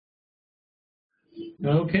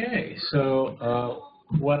Okay, so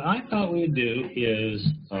what I thought we'd do is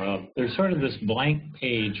there's sort of this blank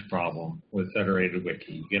page problem with Federated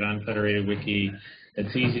Wiki. You get on Federated Wiki,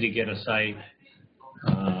 it's easy to get a site.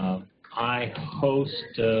 I host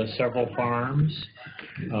several farms.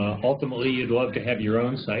 Ultimately, you'd love to have your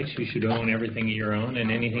own sites. You should own everything of your own,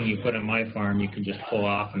 and anything you put on my farm, you can just pull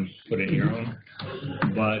off and put in your own.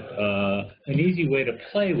 But an easy way to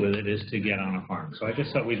play with it is to get on a farm. So I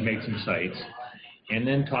just thought we'd make some sites and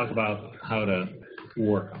then talk about how to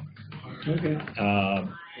work them. Okay.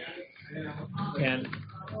 And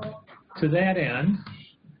to that end,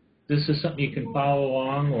 this is something you can follow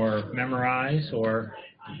along or memorize or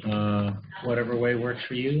whatever way works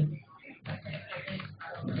for you.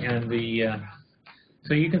 And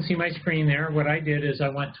so you can see my screen there. What I did is I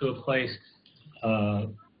went to a place,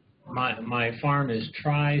 my farm is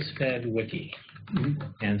Tries Fed Wiki.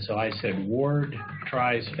 And so I said Ward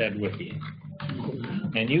Tries Fed Wiki.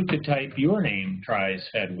 And you could type your name, Tries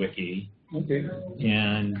Fed Wiki. Okay.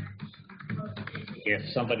 And if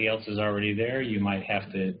somebody else is already there, you might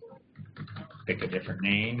have to pick a different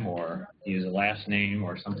name or use a last name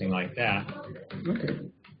or something like that. Okay.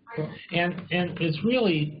 And it's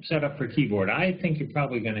really set up for keyboard. I think you're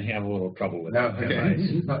probably going to have a little trouble with that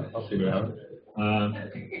device. I'll figure it out.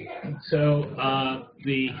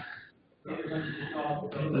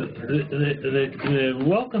 The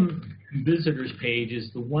welcome visitors page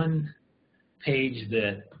is the one page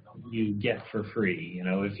that you get for free. You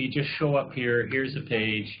know, if you just show up here, here's a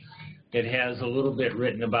page. It has a little bit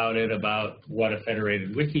written about it, about what a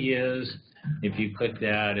federated wiki is. If you click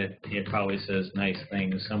that, it probably says nice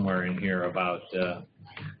things somewhere in here about the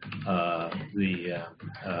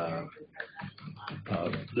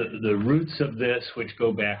roots of this, which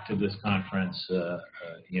go back to this conference,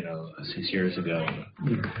 6 years ago.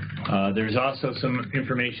 There's also some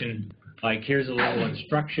information, like here's a little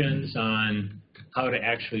instructions on how to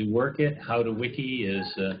actually work it, how to wiki is,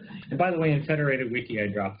 and by the way, in Federated Wiki, I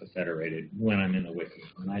drop the federated when I'm in the wiki.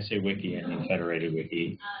 When I say wiki, I mean Federated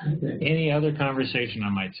Wiki. Any other conversation, I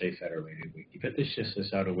might say Federated Wiki, but this just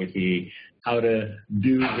is how to wiki, how to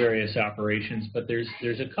do various operations, but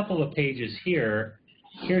there's a couple of pages here.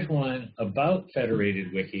 Here's one about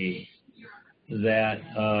Federated Wiki that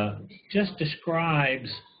just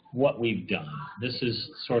describes what we've done. This is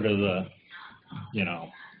sort of the,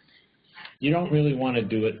 you don't really want to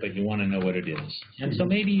do it, but you want to know what it is. And so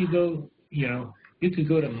maybe you go, you could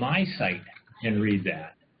go to my site and read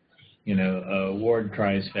that, Ward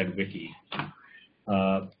Tries Fed Wiki.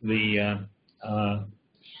 The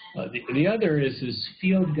other is this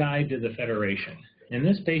field guide to the Federation. And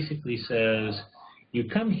this basically says, you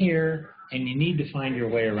come here and you need to find your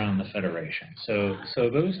way around the Federation. So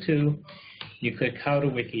those two, you click How to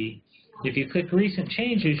Wiki. If you click Recent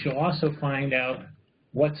Changes, you'll also find out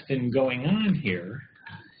what's been going on here.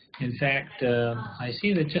 In fact, I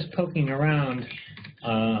see that just poking around,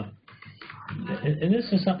 and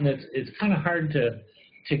this is something that's it's kind of hard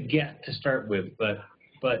to get to start with, but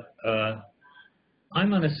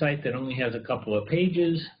I'm on a site that only has a couple of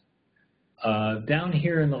pages. Down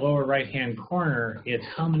here in the lower right-hand corner, it's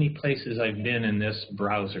how many places I've been in this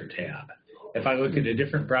browser tab. If I look at a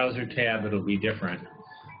different browser tab, it'll be different.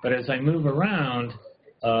 But as I move around,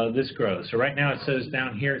 this grows. So right now it says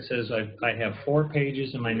down here, it says I have 4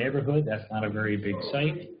 pages in my neighborhood. That's not a very big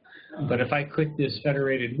site. But if I click this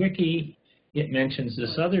Federated Wiki, it mentions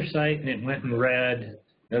this other site, and it went and read.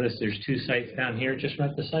 Notice there's 2 sites down here. Just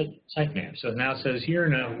read the site name. So it now says you're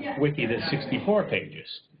in a wiki that's 64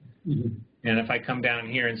 pages. And if I come down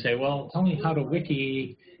here and say, well, tell me how to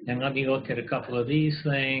wiki, and let me look at a couple of these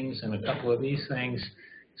things and a couple of these things.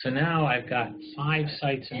 So now I've got 5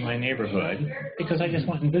 sites in my neighborhood because I just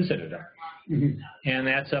went and visited them. And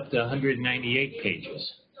that's up to 198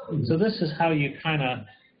 pages. So this is how you kind of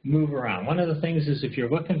move around. One of the things is if you're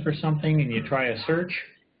looking for something and you try a search,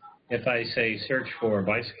 if I say search for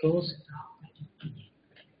bicycles,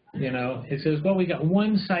 it says, well, we got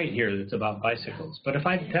 1 site here that's about bicycles. But if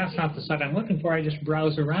that's not the site I'm looking for, I just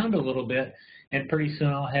browse around a little bit, and pretty soon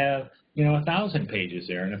I'll have, 1,000 pages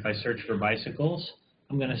there. And if I search for bicycles,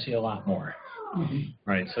 I'm going to see a lot more.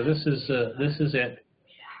 Right. So this is it.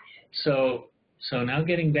 So now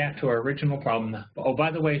getting back to our original problem. Oh,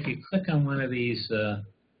 by the way, if you click on one of these,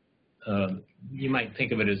 you might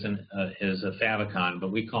think of it as a favicon,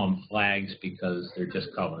 but we call them flags because they're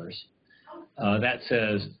just colors. That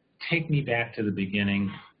says, take me back to the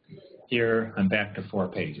beginning. Here, I'm back to 4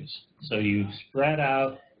 pages. So you spread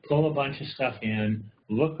out, pull a bunch of stuff in,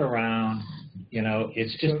 look around.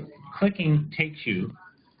 It's just clicking takes you.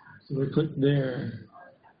 So we click there.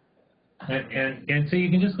 And so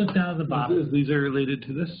you can just look down at the bottom. These are related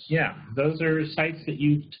to this? Yeah, those are sites that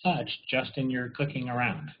you've touched just in your clicking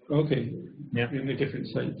around. Okay. Yeah. In the different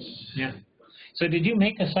sites. Yeah. So did you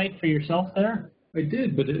make a site for yourself there? I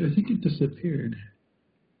did, but I think it disappeared.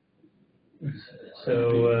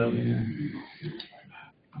 So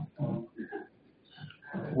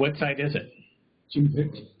what site is it?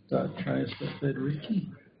 JimPick.tries.fedwiki.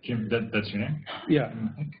 Jim, that's your name? Yeah.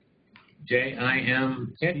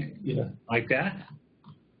 JIM Pick? Yeah. Like that?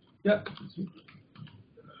 Yeah.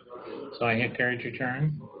 So I hit carriage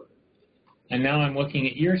return. And now I'm looking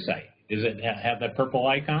at your site. Does it have that purple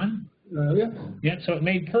icon? Yeah. Yeah, so it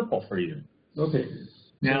made purple for you. Okay.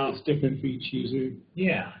 Now so it's different for each user.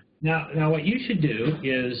 Yeah. Now what you should do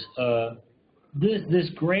is this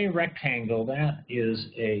gray rectangle, that is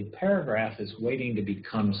a paragraph that's waiting to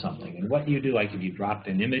become something. And what you do, like if you dropped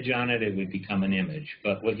an image on it, it would become an image.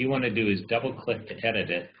 But what you want to do is double click to edit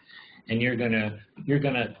it, and you're gonna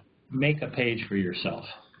make a page for yourself.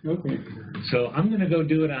 Okay. So I'm gonna go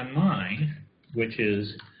do it on mine, which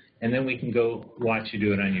is, and then we can go watch you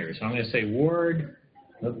do it on yours. So I'm gonna say Word,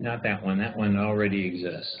 nope, not that one. That one already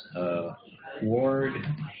exists. Word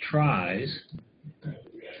tries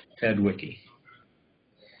FedWiki.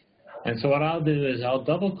 And so what I'll do is I'll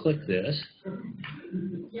double click this,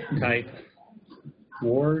 type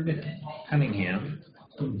Ward Cunningham,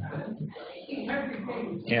 and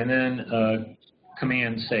then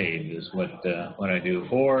Command Save is what I do.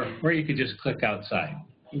 Or you could just click outside.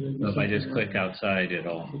 So if I just click outside,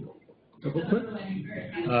 it'll Double click?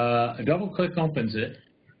 a double click opens it.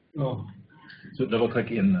 Oh. So double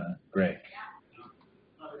click in the gray.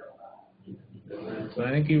 So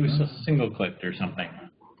I think he was single clicked or something.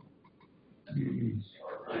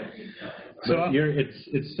 So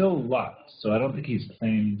it's still locked. So I don't think he's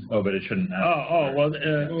claimed. Oh, but it shouldn't have. Well,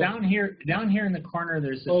 down here in the corner,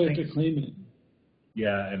 there's this Oh, you thing. have to claim it.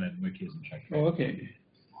 Yeah, and then Wiki isn't checked. Oh, okay.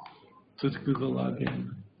 So it's Google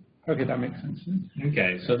login. Okay, that makes sense.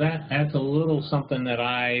 Okay, so that's a little something that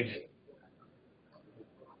I've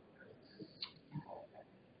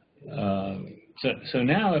so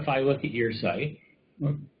now if I look at your site,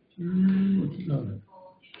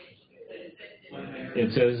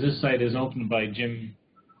 it says this site is opened by Jim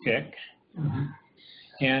Pick.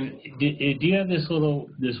 And do you have this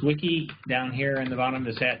wiki down here in the bottom?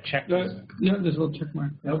 Is that checked? Yeah, there's a little check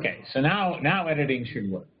mark. Okay, so now editing should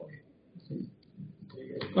work for you.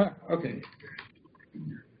 Ah, okay.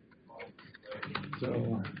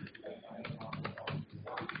 So.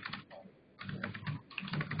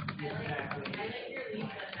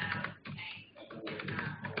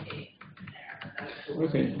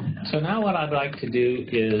 Okay. So now what I'd like to do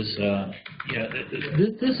is,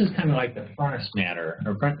 this is kind of like the front matter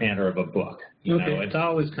of a book. You know, it's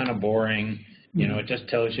always kind of boring. You know, it just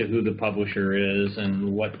tells you who the publisher is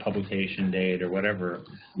and what publication date or whatever.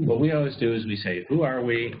 What we always do is we say, who are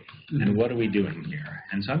we and what are we doing here?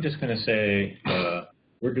 And so I'm just going to say,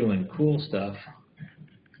 we're doing cool stuff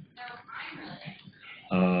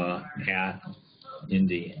at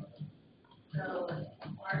IndieWeb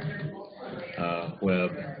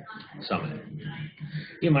Summit.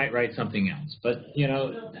 You might write something else, but you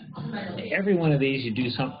know, every one of these you do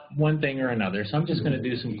one thing or another. So I'm just going to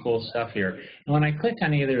do some cool stuff here. And when I click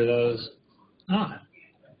on either of those,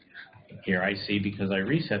 here I see, because I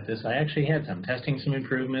reset this, I actually had some testing some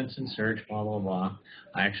improvements in search, blah blah blah.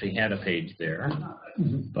 I actually had a page there,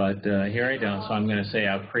 but here I don't. So I'm going to say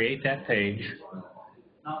I'll create that page.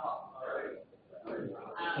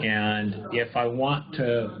 And if I want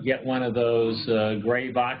to get one of those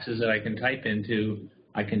gray boxes that I can type into,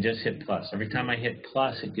 I can just hit plus. Every time I hit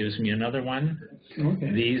plus, it gives me another one.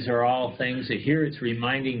 Okay. These are all things that here it's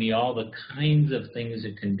reminding me all the kinds of things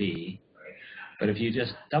it can be. But if you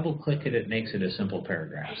just double click it, it makes it a simple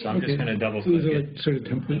paragraph. So I'm just going to double click These are it. like sort of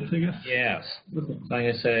templates, I guess? Yes. Okay. So I'm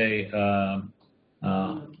going to say,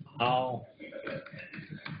 I'll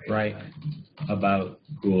write about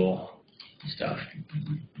cool stuff.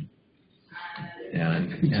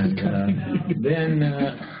 And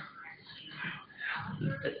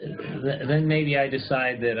then maybe I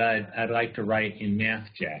decide that I'd like to write in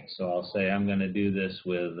MathJax. So I'll say I'm going to do this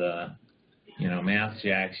with,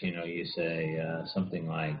 MathJax. You say something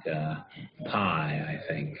like pi, I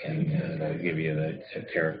think, and it'll give you the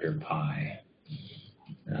character pi.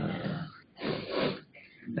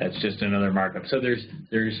 That's just another markup. So there's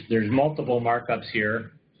multiple markups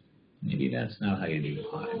here. Maybe that's not how you do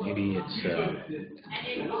pi. Maybe it's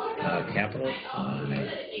capital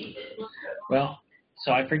pi. Well,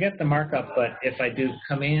 so I forget the markup, but if I do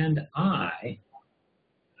Command I,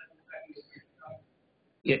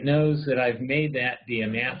 it knows that I've made that via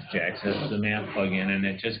MathJax. That's the math plugin, and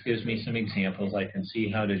it just gives me some examples. I can see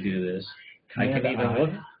how to do this. I can even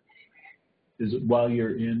look. Is it while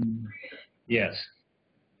you're in? Yes.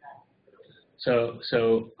 So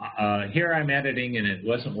here I'm editing, and it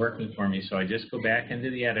wasn't working for me, so I just go back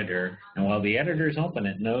into the editor, and while the editor's open,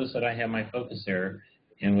 it knows that I have my focus there,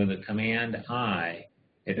 and with the Command I,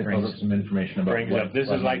 it brings up some information about up. This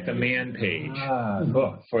is like the man page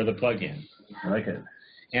for the plugin. I like it.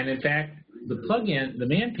 And in fact, the plugin, the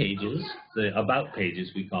man pages, the about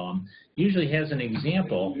pages we call them, usually has an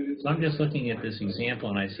example. So I'm just looking at this example,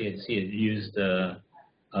 and I see it used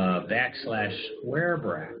backslash square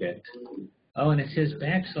bracket. Oh, and it says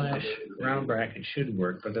backslash round bracket should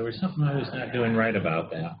work, but there was something I was not doing right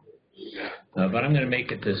about that. But I'm going to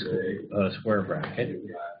make it this square bracket.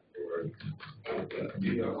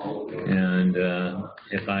 And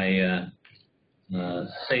if I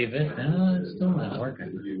save it, it's still not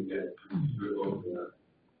working.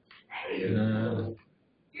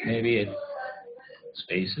 Maybe it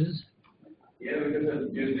spaces.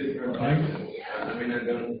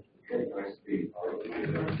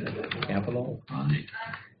 Capital I.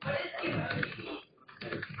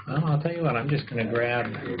 Well, I'll tell you what, I'm just going to grab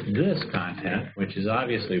this content, which is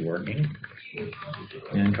obviously working,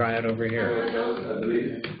 and try it over here.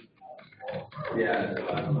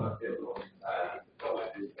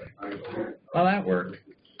 Well, that worked.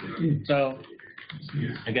 So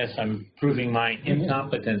I guess I'm proving my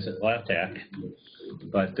incompetence at LaTeX.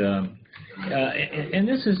 But and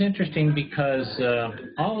this is interesting because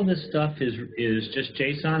all of this stuff is just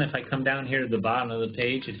JSON. If I come down here to the bottom of the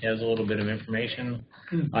page, it has a little bit of information.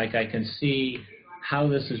 Like I can see how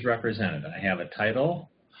this is represented. I have a title.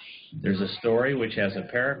 There's a story which has a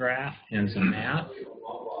paragraph and some math.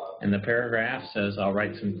 And the paragraph says I'll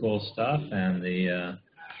write some cool stuff, and the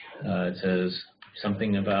it says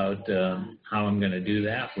something about how I'm going to do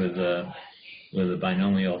that with a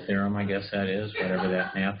binomial theorem, I guess that is, whatever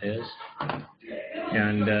that math is.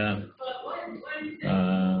 And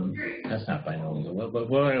that's not binomial, but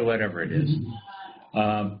whatever it is.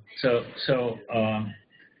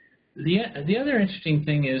 The other interesting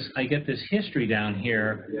thing is I get this history down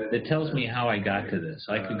here that tells me how I got to this.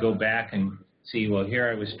 I could go back and see, well, here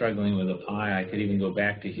I was struggling with a pi. I could even go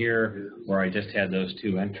back to here where I just had those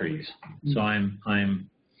two entries. So I'm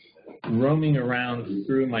roaming around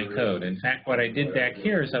through my code. In fact, what I did back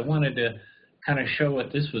here is I wanted to kind of show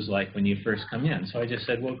what this was like when you first come in. So I just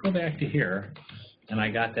said, well, go back to here, and I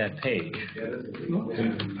got that page.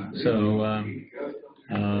 So,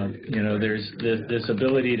 you know, there's this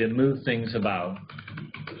ability to move things about.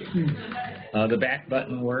 The back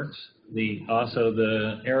button works. Also,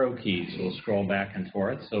 the arrow keys will scroll back and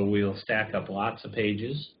forth, so we'll stack up lots of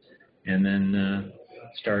pages, and then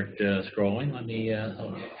start scrolling. Let me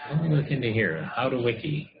look into here. How to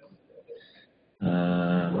Wiki.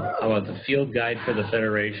 How about the field guide for the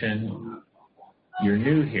Federation? You're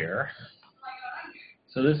new here,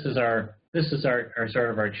 so this is our sort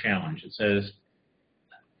of our challenge. It says,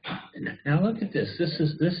 now look at this.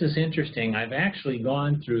 This is interesting. I've actually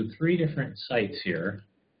gone through 3 different sites here.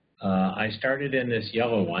 I started in this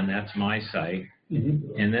yellow one. That's my site.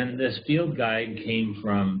 And then this field guide came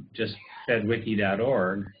from just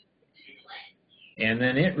fedwiki.org. And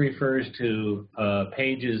then it refers to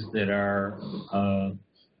pages that are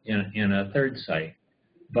in a third site.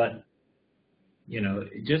 But, you know,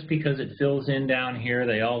 just because it fills in down here,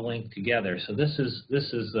 they all link together. So this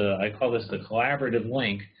is I call this the collaborative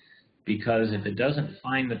link, because if it doesn't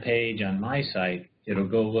find the page on my site, it'll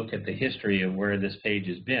go look at the history of where this page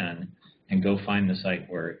has been and go find the site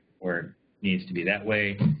where it needs to be. That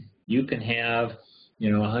way, you can have,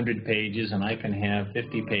 you know, 100 pages, and I can have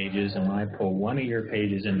 50 pages, and when I pull one of your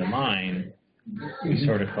pages into mine, we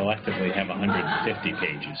sort of collectively have 150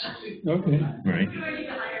 pages. Okay. Right?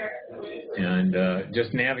 And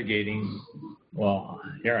just navigating, well,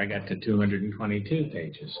 here I got to 222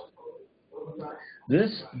 pages.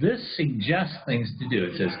 This suggests things to do.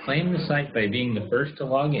 It says claim the site by being the first to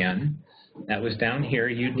log in. That was down here.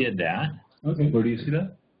 You did that. Okay. Where do you see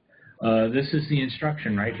that? This is the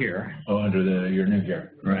instruction right here. Oh, under your new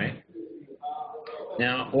here. Right.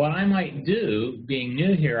 Now, what I might do, being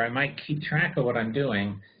new here, I might keep track of what I'm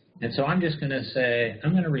doing. And so I'm just going to say,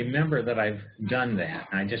 I'm going to remember that I've done that.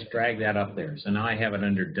 And I just drag that up there. So now I have it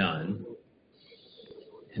under done.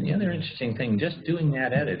 And the other interesting thing, just doing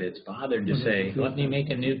that edit, it's bothered to say, let me make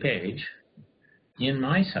a new page in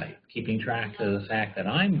my site, keeping track of the fact that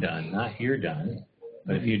I'm done, not you're done.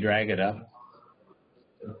 But if you drag it up.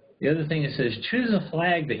 The other thing, it says, choose a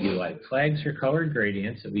flag that you like. Flags are colored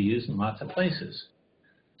gradients that we use in lots of places.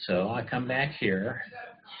 So I come back here,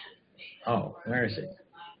 oh, where is it?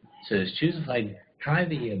 It says choose a flag. Try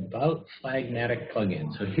the About Flagmatic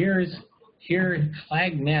plugin. So here,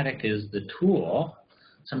 Flagmatic is the tool.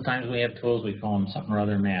 Sometimes we have tools, we call them something or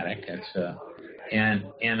other matic. It's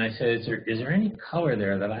and I said, is there any color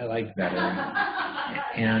there that I like better?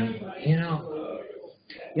 And you know,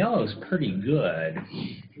 yellow's pretty good,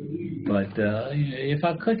 but if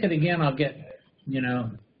I click it again, I'll get, you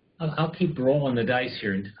know, I'll keep rolling the dice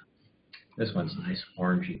here. This one's a nice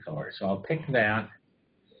orangey color, so I'll pick that,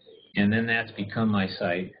 and then that's become my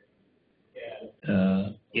site.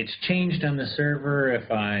 It's changed on the server. If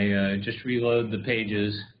I just reload the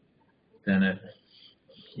pages, then it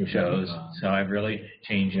shows. So I've really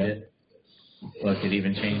changed it. Look, it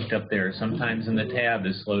even changed up there. Sometimes in the tab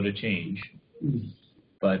is slow to change.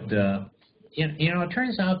 But, you know, it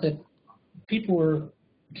turns out that people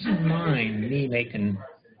didn't mind me making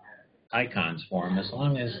icons for them as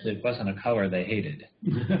long as it wasn't a color they hated.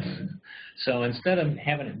 So instead of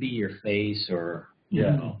having it be your face or, you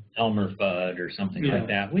know, Elmer Fudd or something like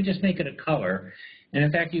that, we just make it a color. And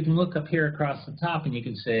in fact, you can look up here across the top and you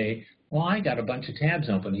can say, well, I got a bunch of tabs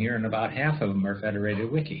open here and about half of them are federated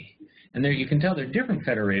wiki. And there you can tell they're different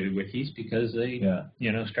federated wikis because they,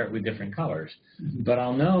 you know, start with different colors. But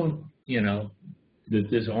I'll know, you know, that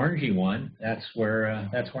this orangey one, that's where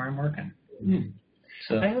I'm working.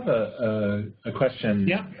 So I have a question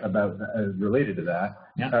about related to that.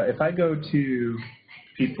 If I go to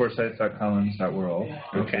peteforsyth.commons.world.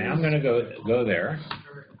 Okay, I'm going to go there.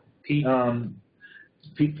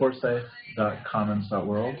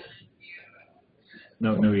 peteforsyth.commons.world.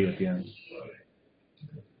 No E at the end.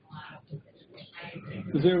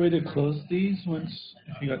 Is there a way to close these once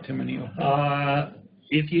if you got too many open?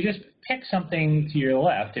 If you just pick something to your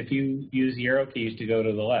left, if you use the arrow keys to go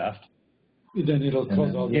to the left, then it'll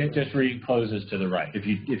close all the. It just closes to the right. If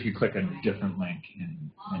you click a different link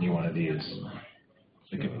in any one of these.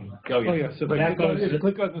 So if I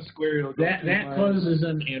click on the square, it'll go that closes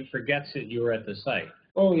them and forgets that you were at the site.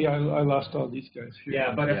 Oh yeah, I lost all these guys here.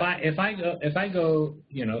 Yeah, but if I go,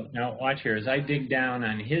 you know, now watch here as I dig down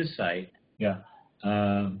on his site.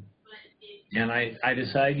 And I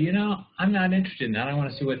decide, you know, I'm not interested in that. I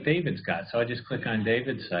want to see what David's got. So I just click on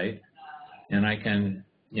David's site, and I can,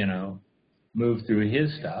 you know, move through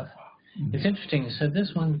his stuff. It's interesting. So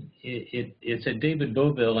this one, it's a David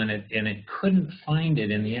Boville, and it couldn't find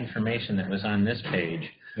it in the information that was on this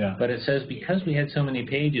page. But it says because we had so many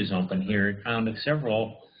pages open here, it found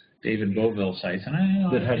several David Boville sites, and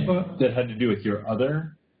that had to do with your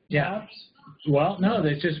other tabs? Well, no,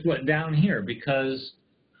 that's just what down here because.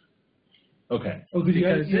 Okay.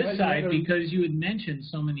 Because this side, because you had mentioned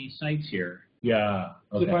so many sites here. Yeah.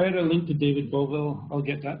 So if I had a link to David Boville, I'll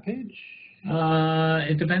get that page?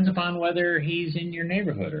 It depends upon whether he's in your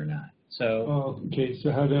neighborhood or not. So. Okay.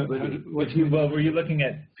 So were you looking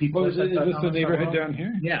at people? Is this the neighborhood down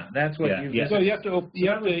here? Yeah, that's what you. So you have to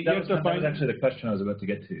That was actually the question I was about to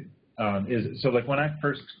get to. So like when I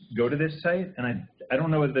first go to this site, and I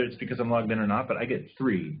don't know whether it's because I'm logged in or not, but I get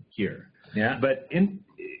 3 here. Yeah. But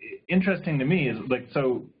interesting to me is like,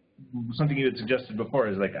 so something you had suggested before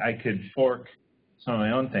is like I could fork some of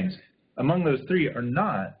my own things. Among those 3 are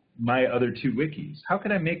not my other 2 wikis. How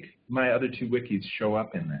could I make my other 2 wikis show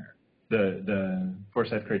up in there? The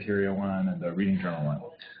Forsyth Criteria one and the Reading Journal one.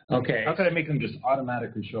 Okay. How could I make them just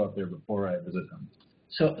automatically show up there before I visit them?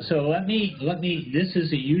 So let me. This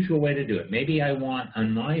is a usual way to do it. Maybe I want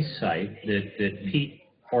on my site that Pete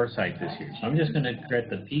Forsyth is here. So I'm just going to create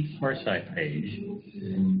the Pete Forsyth page,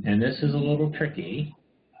 and this is a little tricky.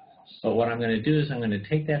 But what I'm going to do is I'm going to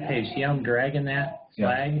take that page. See how I'm dragging that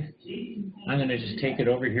flag? I'm going to just take it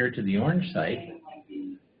over here to the orange site,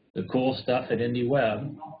 the cool stuff at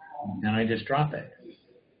IndieWeb, and I just drop it.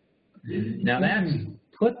 Now that's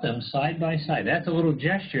put them side by side. That's a little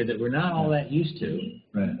gesture that we're not all that used to.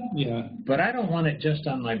 Right. Yeah. But I don't want it just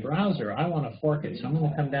on my browser. I want to fork it. So I'm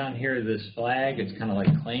going to come down here to this flag. It's kind of like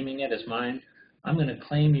claiming it as mine. I'm going to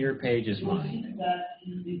claim your page as mine.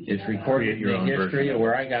 It's recorded in the history of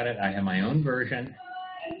where I got it. I have my own version.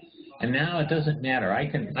 And now it doesn't matter. I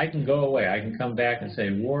can go away. I can come back and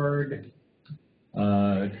say Word,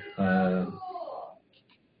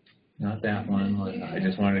 not that one. I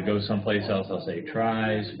just wanted to go someplace else. I'll say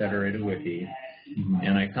tries federated wiki.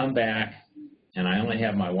 And I come back, and I only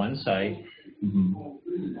have my one site.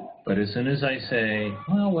 But as soon as I say,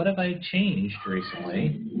 well, what have I changed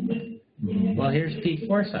recently? Well, here's Pete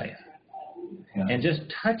Forsyth. And just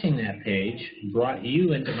touching that page brought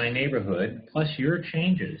you into my neighborhood, plus your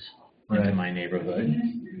changes into my neighborhood.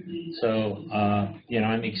 So, you know,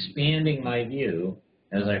 I'm expanding my view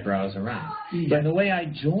as I browse around. But the way I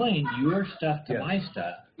joined your stuff to my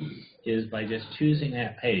stuff is by just choosing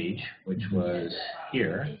that page, which was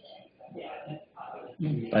here.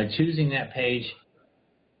 By choosing that page,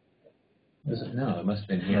 no, it must have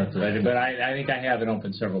been here. But I think I have it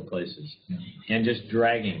open several places. And just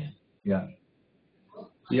dragging it. Yeah.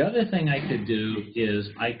 The other thing I could do is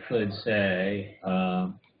I could say,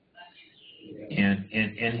 and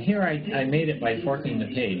here I made it by forking the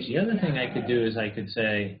page. The other thing I could do is I could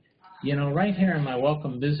say, you know, right here in my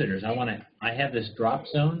welcome visitors, I have this drop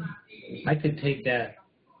zone. I could take that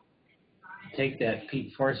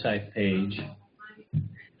Pete Forsyth page,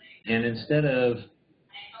 and instead of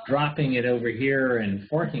dropping it over here and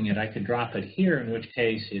forking it, I could drop it here, in which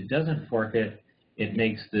case it doesn't fork it, it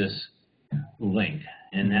makes this link.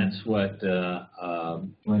 And that's what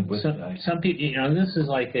some people, you know, this is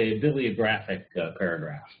like a bibliographic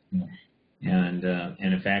paragraph. And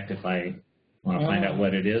in fact, if I want to find out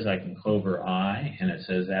what it is, I can Clover I, and it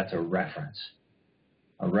says that's a reference.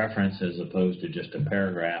 A reference as opposed to just a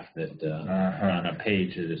paragraph that on a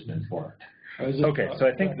page that has been forked. Okay, so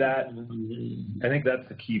I think that's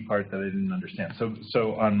the key part that I didn't understand.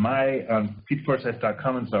 So on my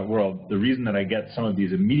peteforsyth.commons.world, the reason that I get some of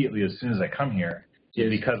these immediately as soon as I come here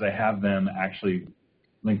is because I have them actually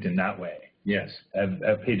linked in that way. Yes. I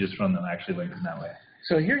have pages from them actually linked in that way.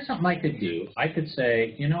 So here's something I could do. I could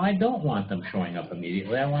say, you know, I don't want them showing up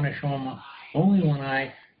immediately. I want to show them only when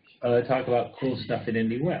I talk about cool stuff at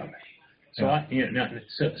IndieWeb. So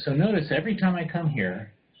so notice every time I come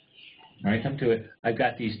here, or I come to it, I've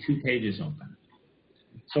got these two pages open.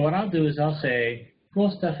 So what I'll do is I'll say, cool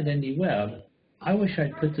stuff at IndieWeb. I wish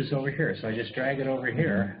I'd put this over here. So I just drag it over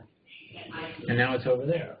here, and now it's over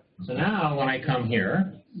there. So now when I come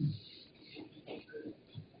here,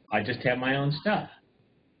 I just have my own stuff.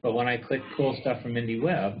 But when I click cool stuff from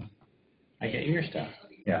IndieWeb, I get your stuff.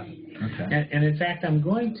 Yeah. Okay. And in fact, I'm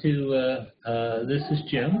going to, this is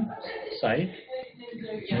Jim's site.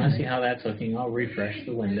 You want to see how that's looking? I'll refresh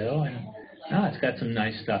the window, and it's got some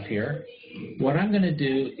nice stuff here. What I'm going to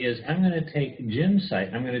do is I'm going to take Jim's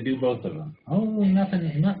site. I'm going to do both of them. Oh,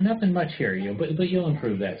 nothing much here, but you'll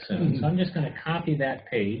improve that soon. So I'm just going to copy that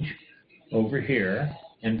page over here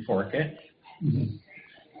and fork it.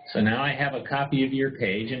 So now I have a copy of your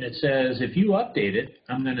page, and it says if you update it,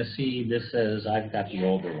 I'm going to see this says I've got the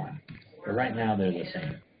older one. But right now they're the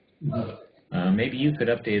same. Maybe you could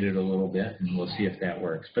update it a little bit, and we'll see if that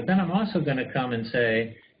works. But then I'm also going to come and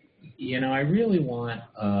say, you know, I really want,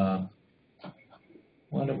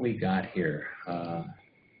 what have we got here? How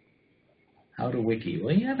to Wiki.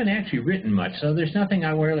 Well, you haven't actually written much, so there's nothing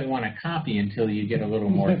I really want to copy until you get a little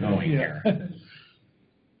more going here.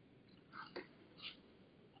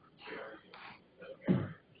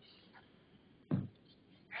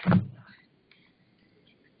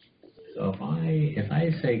 So if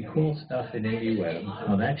I say cool stuff in IndieWeb,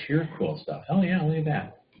 oh, that's your cool stuff. Oh yeah, look at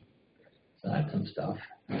that. So that's some stuff.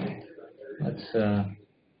 Let's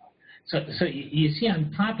so you see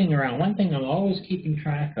I'm popping around. One thing I'm always keeping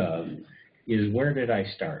track of is where did I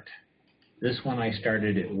start? This one I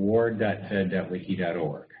started at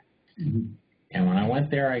ward.fed.wiki.org. And when I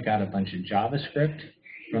went there, I got a bunch of JavaScript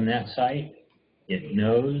from that site. It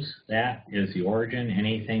knows that is the origin.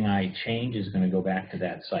 Anything I change is going to go back to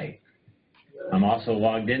that site. I'm also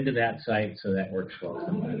logged into that site, so that works well.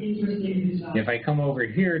 If I come over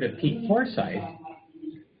here to Pete Forsyth,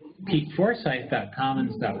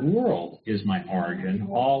 peteforsyth.commons.world is my origin.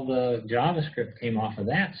 All the JavaScript came off of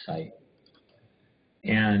that site.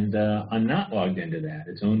 And I'm not logged into that.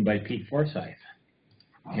 It's owned by Pete Forsyth.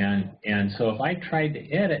 And so if I tried to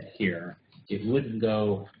edit here, it wouldn't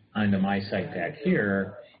go onto my site back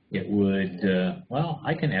here. It would, well,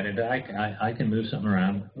 I can edit it. I can move something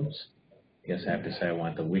around. Oops. I guess I have to say I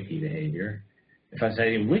want the wiki behavior. If I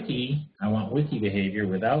say wiki, I want wiki behavior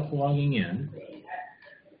without logging in,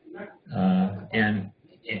 and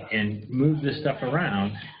move this stuff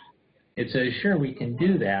around, it says, sure, we can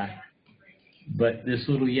do that, but this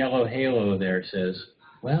little yellow halo there says,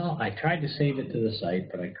 well, I tried to save it to the site,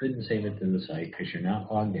 but I couldn't save it to the site because you're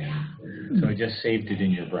not logged in, so I just saved it in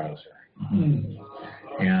your browser.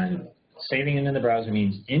 And saving it in the browser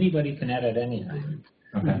means anybody can edit anything.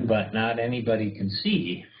 But not anybody can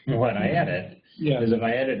see what I edit, because if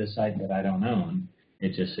I edit a site that I don't own,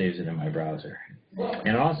 it just saves it in my browser.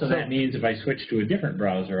 And also that means if I switch to a different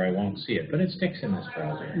browser, I won't see it, but it sticks in this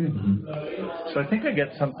browser. So I think I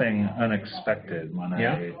get something unexpected when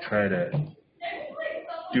I try to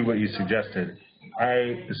do what you suggested.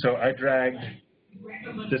 So I dragged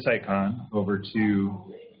this icon over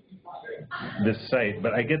to this site,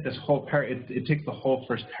 but I get this whole it takes the whole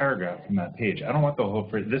first paragraph from that page. I don't want the whole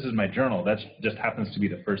first. This is my journal. That just happens to be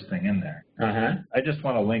the first thing in there. I just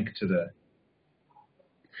want a link to the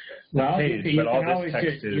page, but all this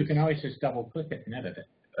text is. You can always just double click it and edit it.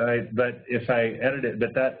 But if I edit it,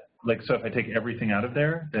 so if I take everything out of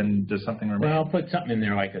there, then does something remain? Well, put something in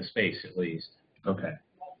there like a space at least. Okay.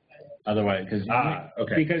 Otherwise, because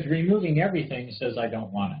removing everything says I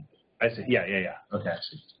don't want it. I see. Yeah. Okay.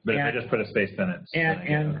 But if I just put a space, then it's.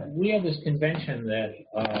 And we have this convention that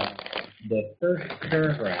the first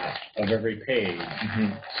paragraph of every page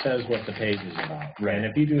says what the page is about. Right. And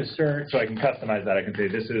if you do a search, so I can customize that. I can say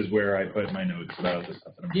this is where I put my notes about the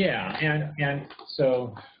stuff that I'm. Yeah, and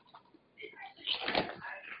so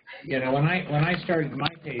when I started my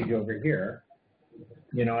page over here,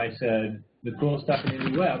 I said the cool stuff in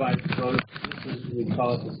IndieWeb. I wrote we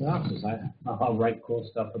call it the synopsis. I'll write cool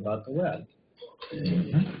stuff about the web.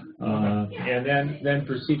 And then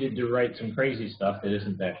proceeded to write some crazy stuff that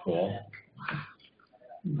isn't that cool.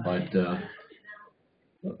 But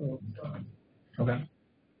okay,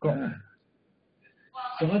 cool.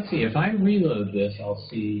 So let's see. If I reload this, I'll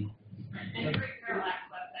see.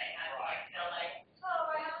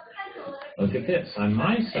 Look at this. On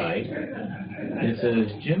my site, it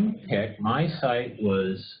says Jim Pick. My site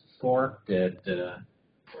was forked at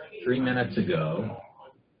 3 minutes ago.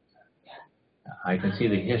 I can see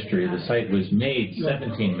the history. The site was made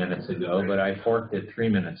 17 minutes ago, but I forked it 3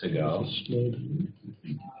 minutes ago.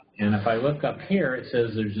 And if I look up here, it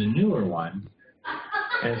says there's a newer one.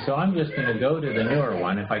 And so I'm just going to go to the newer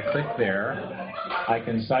one. If I click there, I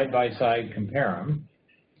can side-by-side compare them.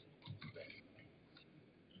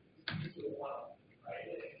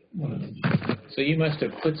 So you must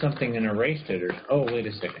have put something and erased it, or wait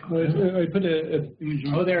a second. I put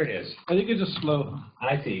Oh, there it is. I think it's just slow.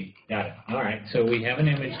 I see. Got it. All right. So we have an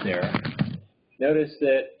image there. Notice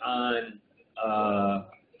that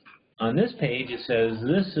on this page it says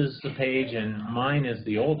this is the page and mine is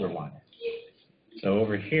the older one. So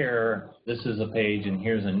over here, this is a page and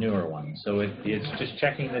here's a newer one. So it's just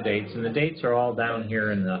checking the dates, and the dates are all down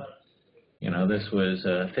here in the. This was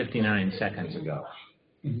 59 seconds ago.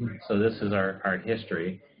 So this is our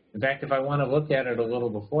history. In fact, if I want to look at it a little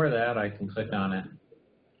before that, I can click on it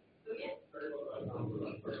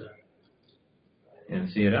and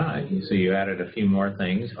see it on. So you added a few more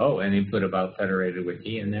things. Oh, and you put about Federated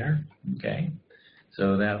Wiki in there. Okay.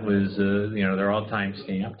 So that was, they're all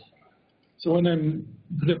time-stamped. So when I'm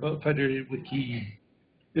put about Federated Wiki,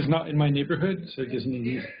 it's not in my neighborhood, so it gives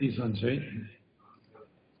me these ones, right?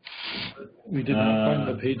 We did not find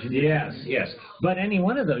the page. Yes. But any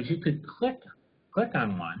one of those, you could click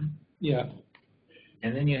on one. Yeah.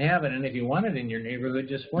 And then you have it, and if you want it in your neighborhood,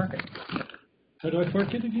 just fork it. How do I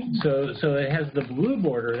fork it again? So it has the blue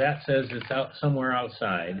border that says it's out somewhere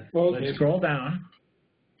outside. Okay. Let's scroll down.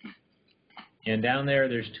 And down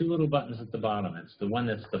there's two little buttons at the bottom. It's the one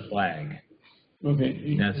that's the flag.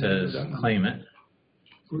 Okay. That says claim it.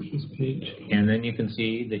 Fork this page. And then you can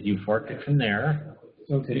see that you forked it from there.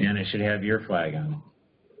 Okay. And it should have your flag on it.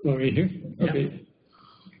 Oh, right here? Okay. Yep.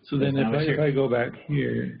 So then if I go back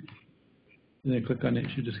here, and I click on it,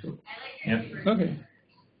 it should just go. Yep. Okay.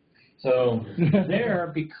 So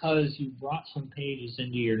there, because you brought some pages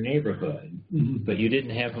into your neighborhood, but you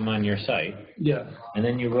didn't have them on your site, and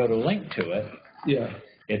then you wrote a link to it,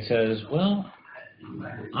 it says, well,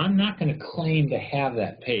 I'm not going to claim to have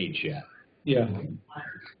that page yet. Yeah.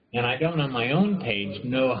 And I don't on my own page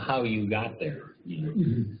know how you got there.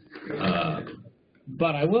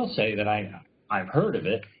 But I will say that I've heard of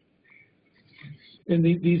it. And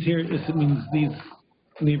these here, it means these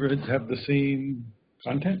neighborhoods have the same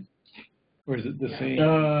content? Or is it the same?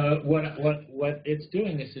 What it's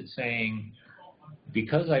doing is it's saying,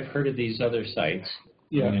 because I've heard of these other sites,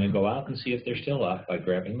 I'm going to go out and see if they're still up by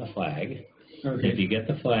grabbing the flag. Okay. If you get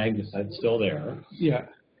the flag, the site's still there. Yeah.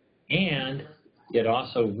 And it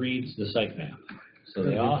also reads the sitemap. So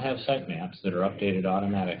they all have sitemaps that are updated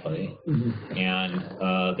automatically. And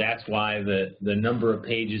that's why the number of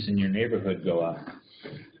pages in your neighborhood go up.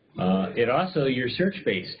 It also, your search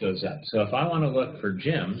base goes up. So if I want to look for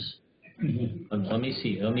gyms, let me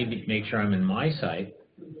see. Let me make sure I'm in my site.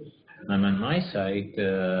 I'm on my site.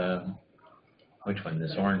 Which one?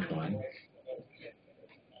 This orange one.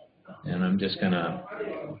 And I'm just going to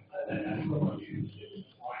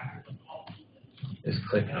just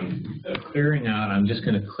click. I'm clearing out. I'm just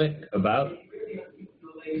going to click about.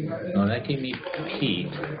 Oh, that gave me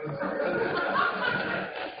Pete.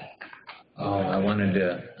 Oh, I wanted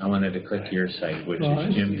to click your site, which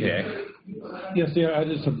is Jim Pick. Yes, I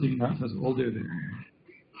added something that says older there.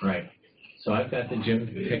 Right. So I've got the Jim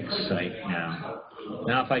Pick site now.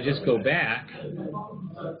 Now if I just go back,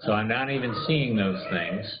 so I'm not even seeing those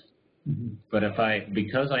things, but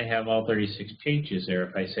because I have all 36 pages there,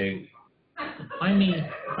 if I say, find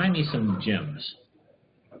me some Jims,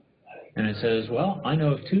 and it says, well, I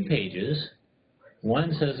know of 2 pages.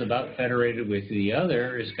 One says about Federated Wiki, the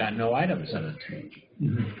other has got no items in it.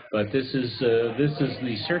 But this is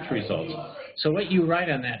the search results. So what you write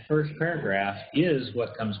on that first paragraph is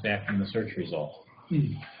what comes back from the search result.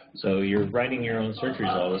 So you're writing your own search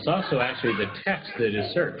result. It's also actually the text that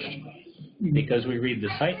is searched. Because we read the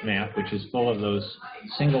sitemap, which is full of those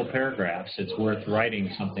single paragraphs, it's worth writing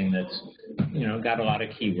something that's, got a lot of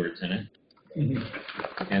keywords in it.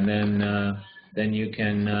 And then you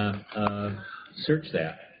can search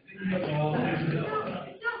that.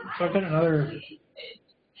 So I've got another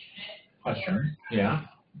question. Yeah.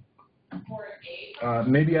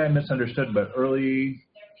 Maybe I misunderstood, but early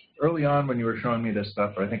on when you were showing me this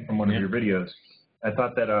stuff, or I think from one of your videos, I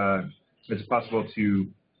thought that it's possible to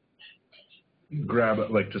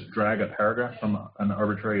just drag a paragraph from an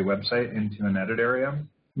arbitrary website into an edit area.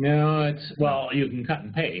 No, you can cut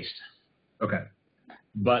and paste. Okay.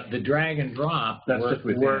 But the drag and drop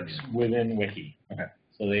works within Wiki. Okay.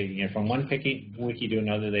 So they, from one wiki to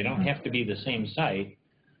another, they don't have to be the same site,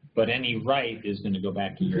 but any write is going to go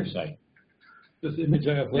back to your site. This image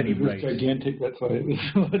I uploaded was gigantic, that's why it was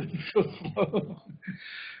so slow.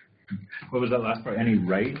 What was that last part? Any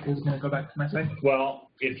write is going to go back to my site? Well,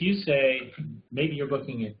 if you say, maybe you're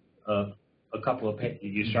looking at a couple of pages,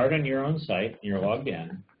 you start on your own site, you're logged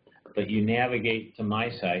in, but you navigate to my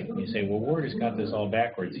site, and you say, well, Ward has got this all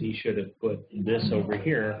backwards. He should have put this over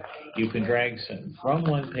here. You can drag from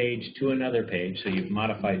one page to another page, so you've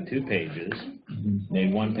modified 2 pages,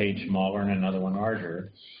 made one page smaller and another one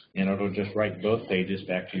larger, and it'll just write both pages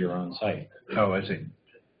back to your own site. Oh, I see.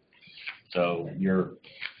 So you're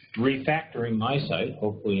refactoring my site,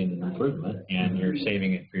 hopefully an improvement, and you're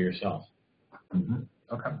saving it for yourself.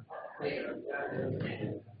 Okay.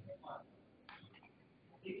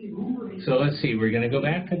 So let's see, we're going to go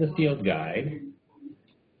back to the field guide. It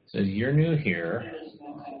says you're new here.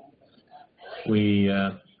 We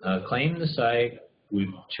claim the site.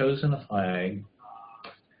 We've chosen a flag.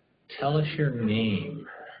 Tell us your name.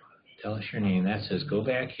 Tell us your name. That says go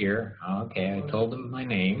back here. Okay, I told them my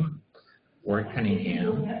name, Ward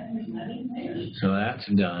Cunningham. So that's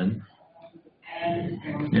done.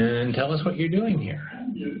 And tell us what you're doing here.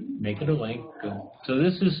 Make it a link. So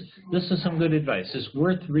this is some good advice. It's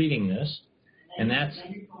worth reading this, and that's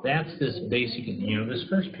this basic. This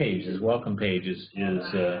first page, this welcome page, is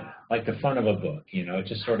like the front of a book. It's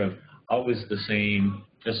just sort of always the same,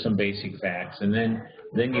 just some basic facts, and then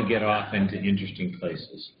you get off into interesting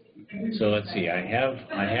places. So let's see. I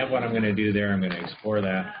have what I'm going to do there. I'm going to explore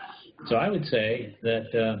that. So I would say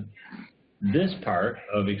that this part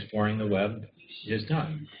of exploring the web is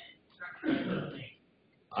done.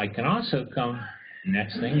 I can also come,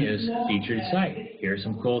 next thing is featured site. Here are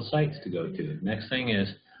some cool sites to go to. Next thing is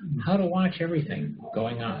how to watch everything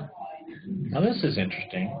going on. Now this is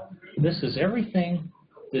interesting. This is everything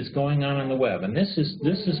that's going on the web, and this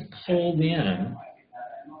is pulled in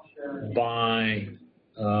by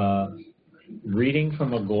reading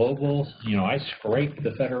from a global, I scrape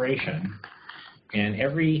the Federation, and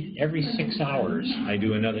every 6 hours I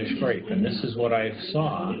do another scrape, and this is what I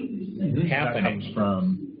saw happening. That comes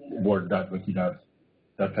from ward.wiki.fed.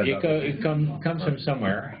 It comes from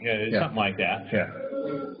somewhere, something like that. Yeah.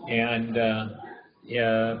 And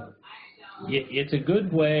it's a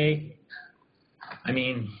good way. I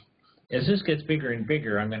mean, as this gets bigger and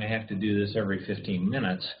bigger, I'm going to have to do this every 15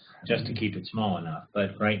 minutes just to keep it small enough.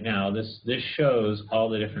 But right now, this shows all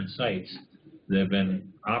the different sites that have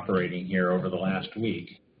been operating here over the last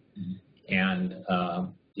week. And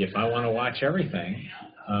if I want to watch everything,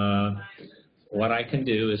 what I can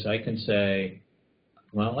do is I can say,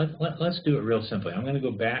 well, let's do it real simply. I'm going to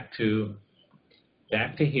go back to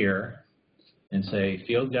here and say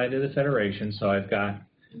Field Guide to the Federation. So I've got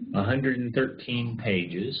 113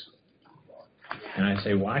 pages. And I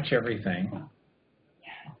say watch everything.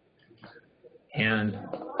 And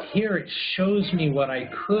here it shows me what I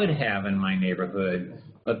could have in my neighborhood,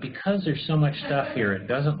 but because there's so much stuff here, it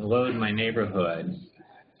doesn't load my neighborhood.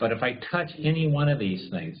 But if I touch any one of these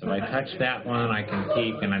things, if I touch that one, I can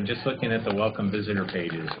keep, and I'm just looking at the welcome visitor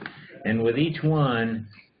pages. And with each one,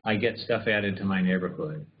 I get stuff added to my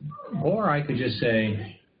neighborhood. Or I could just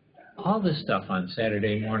say, all this stuff on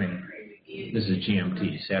Saturday morning, this is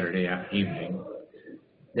GMT, Saturday evening,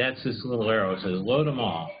 that's this little arrow that says load them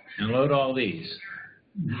all, and load all these.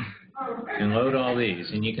 and load all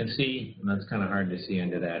these. And you can see, and that's kind of hard to see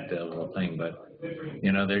into that little thing, but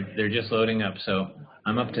you know, they're just loading up. So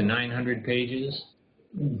I'm up to 900 pages.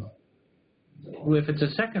 Well, if it's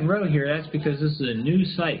a second row here, that's because this is a new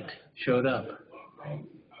site showed up.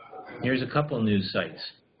 Here's a couple news sites.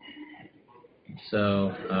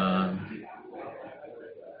 So,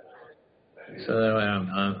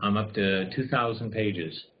 I'm up to 2,000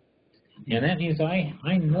 pages. And that means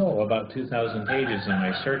I know about 2,000 pages in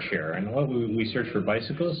my search here. And what we search for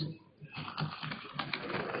bicycles.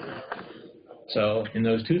 So in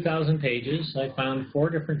those 2,000 pages, I found 4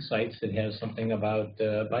 different sites that has something about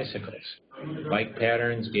bicycles. Bike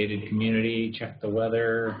patterns, gated community, check the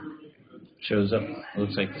weather, shows up,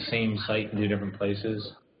 looks like the same site in 2 different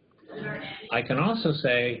places. I can also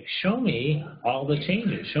say, show me all the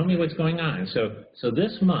changes, show me what's going on. So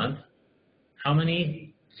this month, how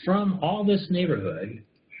many, from all this neighborhood,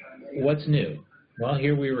 what's new? Well,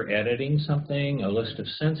 here we were editing something, a list of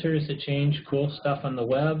sensors that changed, cool stuff on the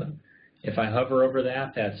web. If I hover over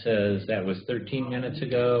that, that says that was 13 minutes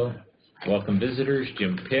ago. Welcome visitors,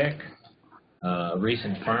 Jim Pick.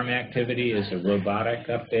 Recent farm activity is a robotic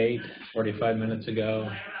update 45 minutes ago.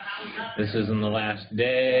 This is in the last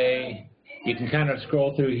day. You can kind of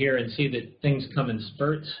scroll through here and see that things come in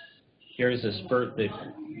spurts. Here's a spurt that,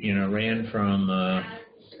 you know, ran from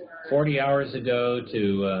 40 hours ago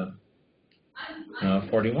to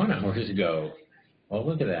 41 hours ago. Well,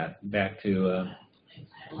 look at that, back to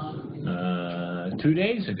 2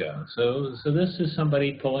 days ago. So this is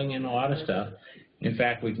somebody pulling in a lot of stuff. In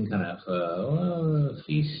fact, we can kind of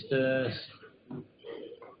feast. I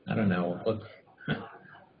don't know. Look,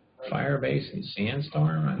 Firebase and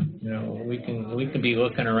Sandstorm. You know, we can be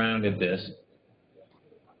looking around at this.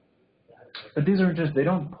 But these are just, they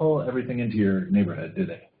don't pull everything into your neighborhood, do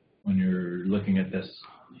they? When you're looking at this.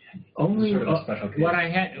 Only sort of a special case. what I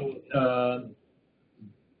had.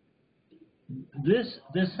 This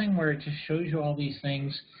thing where it just shows you all these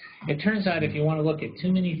things, it turns out if you want to look at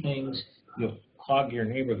too many things, you'll clog your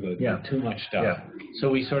neighborhood with too much stuff. Yeah. So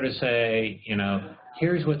we sort of say, you know,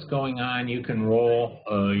 here's what's going on. You can roll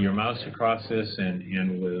your mouse across this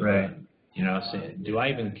and with, you know, say, do I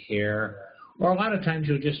even care? Or a lot of times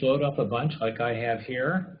you'll just load up a bunch like I have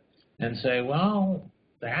here and say, well,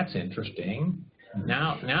 that's interesting.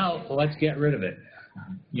 Now let's get rid of it.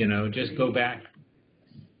 You know, just go back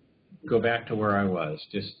to where I was.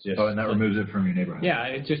 Just oh, and that removes it from your neighborhood. Yeah,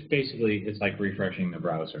 it just basically, it's like refreshing the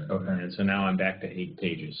browser. Okay. And so now I'm back to 8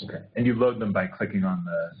 pages. Okay. And you load them by clicking on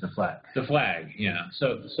the flag. The flag, yeah.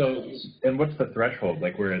 So and what's the threshold,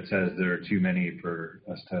 like where it says there are too many for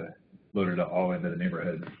us to load it all into the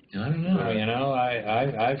neighborhood? I don't know. You know,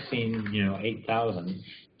 I've seen 8,000,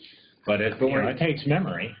 but it takes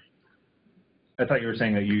memory. I thought you were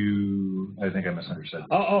saying that I think I misunderstood.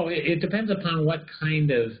 It depends upon what kind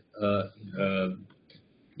of,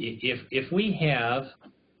 if we have,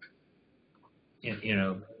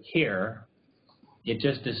 here, it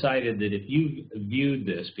just decided that if you viewed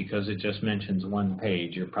this because it just mentions one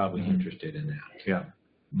page, you're probably interested in that. Yeah.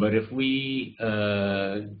 But if we,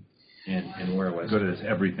 and where was it? Go to this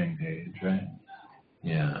everything page, right?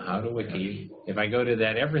 Yeah, how to Wiki. If I go to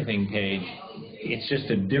that everything page, it's just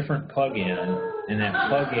a different plugin, and that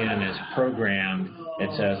plugin is programmed. It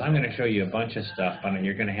says, I'm going to show you a bunch of stuff, but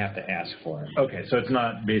you're going to have to ask for it. Okay, so it's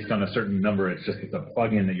not based on a certain number, it's just it's a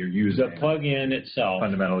plugin that you're using. The plugin itself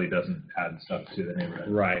fundamentally doesn't add stuff to the neighborhood.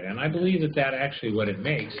 Right, and I believe that actually what it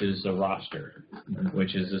makes is a roster,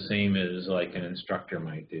 which is the same as like an instructor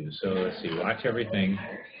might do. So let's see, watch everything.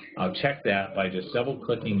 I'll check that by just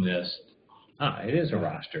double-clicking this. It is a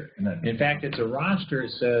roster. In fact, it's a roster.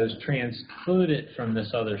 It says transcode it from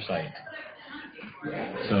this other site.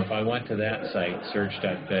 So if I went to that site,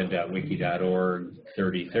 search.fed.wiki.org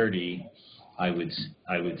 3030, I would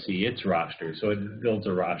see its roster. So it builds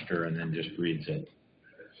a roster and then just reads it.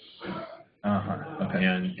 Okay.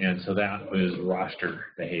 And so that was roster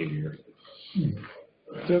behavior. So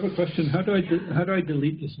I have a question. How do I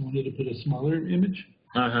delete this? I wanted to put a smaller image.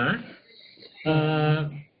 I'm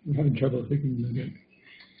having trouble thinking of it.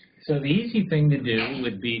 So the easy thing to do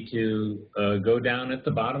would be to go down at the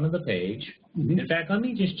bottom of the page. Mm-hmm. In fact, let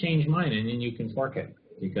me just change mine, and then you can fork it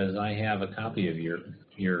because I have a copy of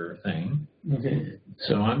your thing. Okay.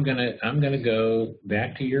 So I'm gonna go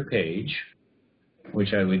back to your page,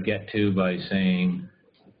 which I would get to by saying,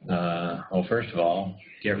 well, first of all,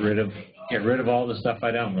 get rid of all the stuff I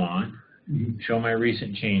don't want. Mm-hmm. Show my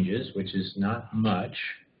recent changes, which is not much.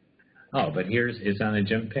 Oh, but it's on the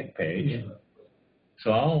Jim Pick page. Yeah.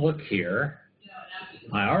 So I'll look here.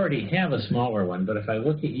 I already have a smaller one, but if I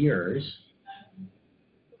look at yours,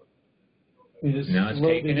 And it's Now it's slow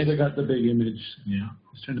taking because it. I got the big image. Yeah.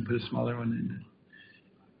 I was trying to put a smaller one in.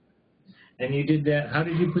 And you did that, how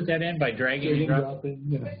did you put that in? By dragging and dropping?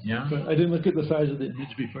 Yeah. Yeah. But I didn't look at the size of the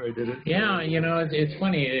image before I did it. Yeah, you know, it's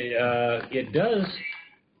funny.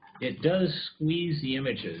 It does squeeze the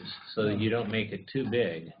images so that you don't make it too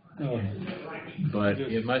big. Oh. But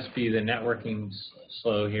it must be the networking's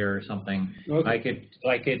slow here or something. Okay.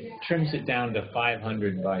 Like it trims it down to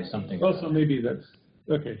 500 by something. Also, maybe that's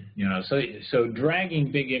okay. You know, so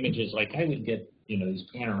dragging big images, like I would get, you know, these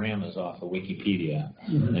panoramas off of Wikipedia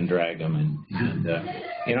and drag them, and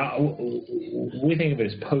you know, we think of it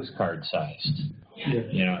as postcard sized. Yeah.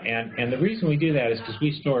 You know, and the reason we do that is because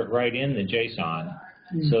we store it right in the JSON,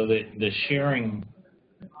 so that the sharing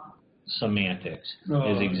semantics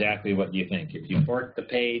is exactly what you think. If you fork the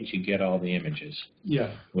page, you get all the images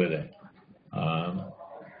with it.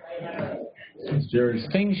 There's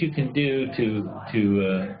things you can do to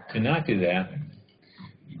not do that.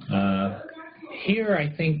 Here, I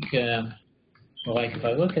think, like if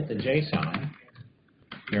I look at the JSON,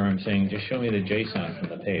 here I'm saying just show me the JSON from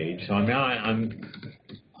the page. So I'm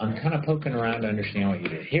kind of poking around to understand what you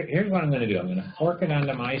did. Here's what I'm going to do. I'm going to fork it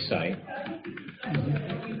onto my site.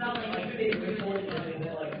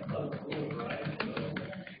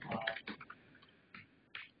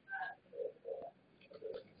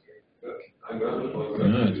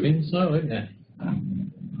 Oh, it's been slow, isn't it?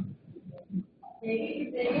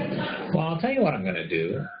 Well, I'll tell you what I'm going to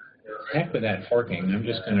do. Heck with that forking. I'm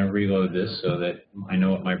just going to reload this so that I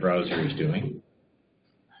know what my browser is doing.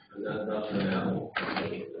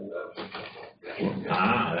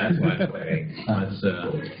 Ah, that's why it's waiting.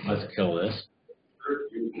 Let's kill this.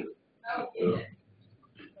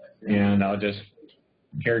 And I'll just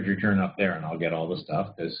carriage return up there, and I'll get all the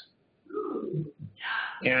stuff.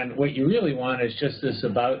 And what you really want is just this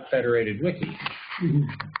about federated wiki.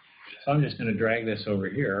 So I'm just going to drag this over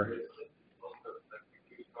here.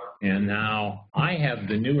 And now I have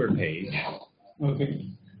the newer page.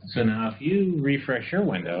 Okay. So now if you refresh your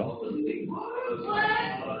window,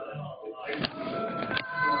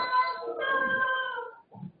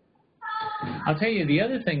 I'll tell you the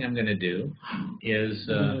other thing I'm going to do is...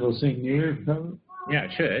 it'll say newer, probably? Yeah,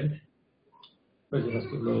 it should. But it has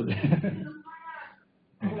to load.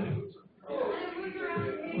 I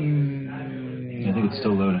think it's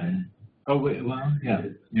still loading. Oh, wait, well, yeah.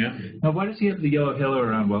 Yeah. Now, why does he have the yellow halo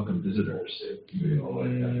around welcome visitors?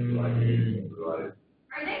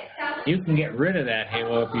 You can get rid of that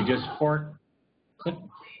halo if you just click.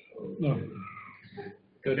 No.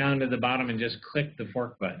 Go down to the bottom and just click the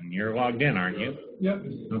fork button. You're logged in, aren't you? Yep.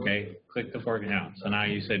 Okay, click the fork now. So now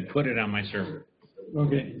you said put it on my server.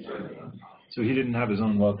 Okay. So he didn't have his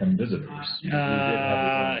own welcome visitors.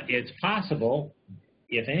 It's possible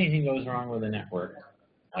if anything goes wrong with the network,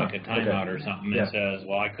 like a timeout or something that says,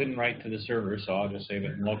 well, I couldn't write to the server, so I'll just save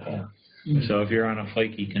it in local. So if you're on a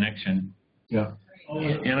flaky connection. Yeah.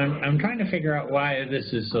 And I'm trying to figure out why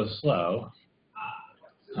this is so slow.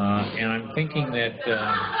 And I'm thinking that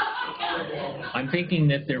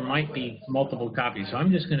there might be multiple copies. So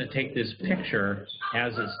I'm just going to take this picture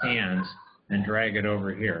as it stands and drag it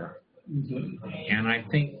over here. And I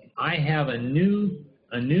think I have a new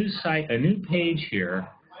page here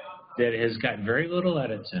that has got very little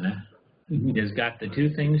edits in it. It's got the two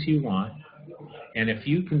things you want. And if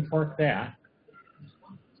you can fork that.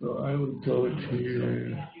 So I would go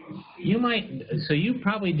to... You might, so you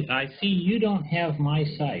probably, I see you don't have my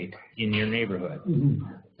site in your neighborhood.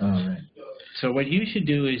 All right. So what you should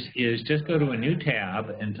do is just go to a new tab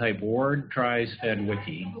and type Ward tries fed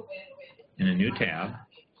wiki in a new tab.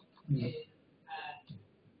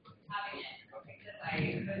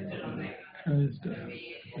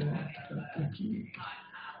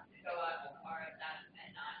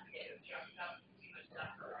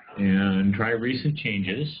 And try recent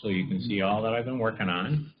changes so you can see all that I've been working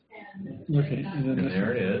on. Okay. And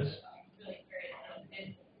there it is.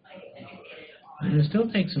 And it still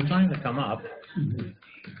takes some time to come up,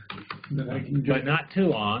 but not too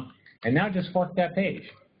long. And now just fork that page.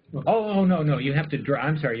 Oh no, you have to.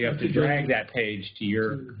 I'm sorry, you have to drag that page to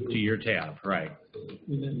your tab, right?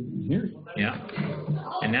 Here. Yeah.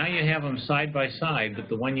 And now you have them side by side, but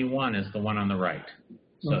the one you want is the one on the right.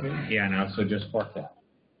 So yeah, now so just fork that.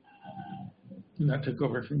 And that took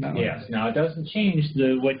over from that one. Yes. Now it doesn't change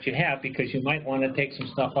what you have because you might want to take some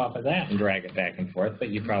stuff off of that and drag it back and forth, but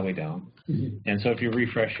you probably don't. And so if you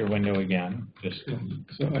refresh your window again, just so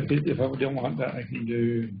if I don't want that, I can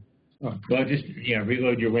do. Well, just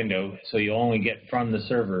reload your window so you only get from the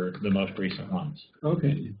server the most recent ones.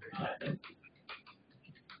 Okay.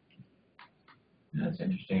 That's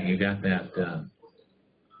interesting. You got that.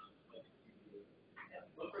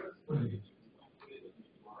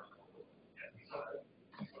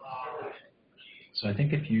 So I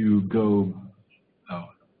think if you go, I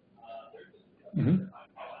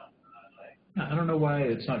don't know why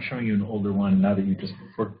it's not showing you an older one now that you just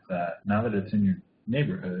forked that. Now that it's in your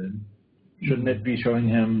neighborhood, shouldn't it be showing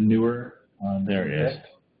him newer? There it is.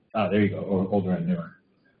 Ah, there you go, or older and newer.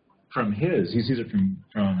 From his, he sees it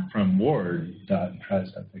from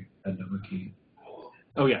ward.tries.wiki.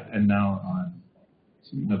 Oh yeah, and now on,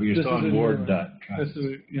 no, but you're still on ward.tries.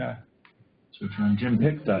 Yeah. So if you're on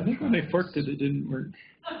jimpick. I think when I forked it, it didn't work.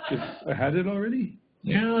 I had it already?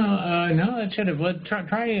 Yeah, no, that should have. Try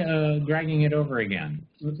dragging it over again.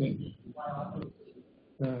 Okay.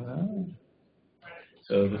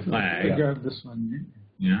 So the flag. I grabbed this one.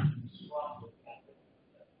 Yeah.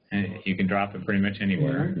 And you can drop it pretty much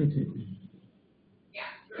anywhere.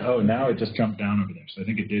 Oh, now it just jumped down over there. So I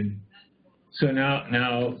think it did. So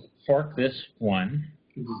now fork this one.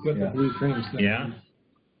 It's got the blue frames. Yeah.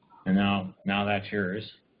 And now that's yours.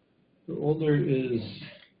 The older is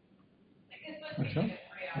myself.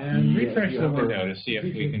 And refresh the window to see if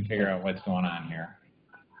we can figure out what's going on here.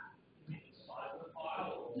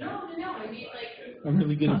 I'm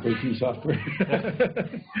really good at breaking software.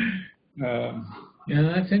 Yeah,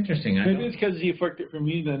 that's interesting. Maybe it's because you forked it for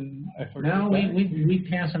me, then I forked it. No, we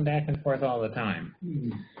pass them back and forth all the time.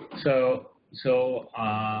 So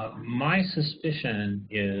my suspicion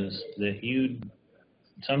is that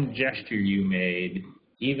some gesture you made,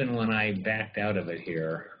 even when I backed out of it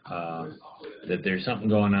here, that there's something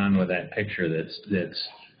going on with that picture that's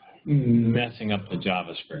messing up the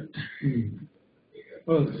JavaScript.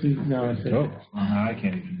 Oh, see, now I see. Oh, I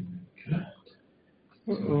can't even.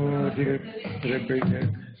 Oh, did I break it?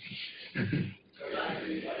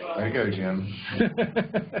 There you go, Jim.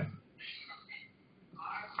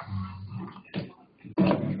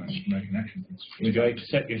 My connection. Would you like to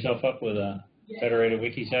set yourself up with a federated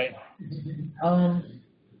wiki site? No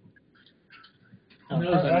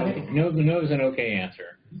is an okay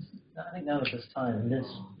answer. I think not at this time. This,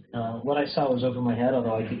 what I saw was over my head,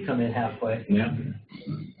 although I could come in halfway. Yeah.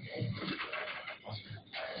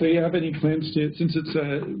 So you have any plans to, since it's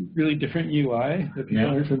a really different UI that people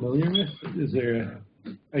aren't familiar with, is there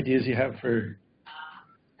ideas you have for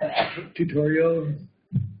tutorial?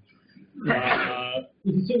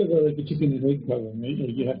 It's sort of like a chicken and egg problem, right?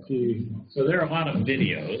 Like you have to. So there are a lot of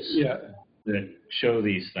videos that show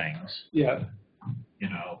these things. Yeah. You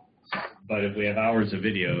know, but if we have hours of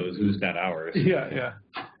videos, who's got hours? Yeah.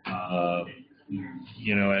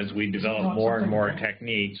 You know, as we develop more and more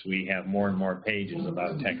techniques, we have more and more pages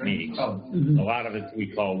about techniques. A lot of it we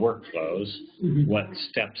call workflows. What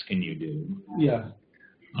steps can you do? Yeah.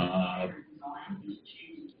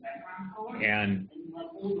 And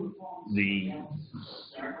the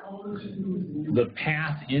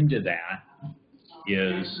path into that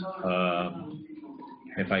is,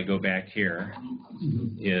 if I go back here,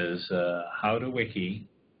 is how to wiki,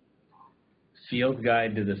 field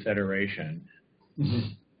guide to the Federation,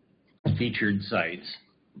 featured sites.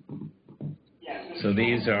 So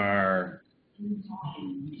these are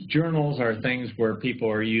journals, are things where people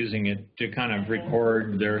are using it to kind of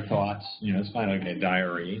record their thoughts. You know, it's kind of like a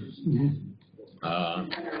diary.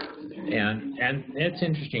 And it's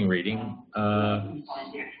interesting reading.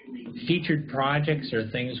 Featured projects are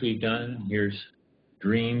things we've done. Here's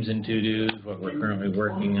dreams and to-dos, what we're currently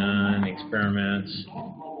working on, experiments.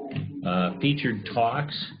 Featured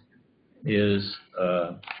talks is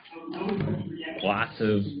lots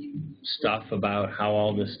of stuff about how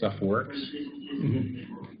all this stuff works.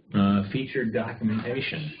 Featured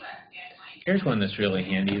documentation. Here's one that's really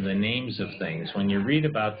handy, the names of things. When you read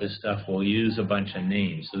about this stuff, we'll use a bunch of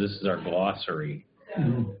names. So this is our glossary.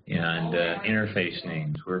 And interface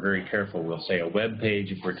names. We're very careful. We'll say a web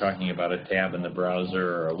page if we're talking about a tab in the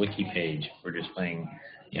browser, or a wiki page. We're just playing,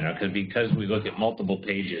 you know, because we look at multiple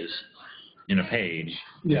pages in a page,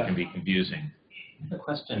 it can be confusing. A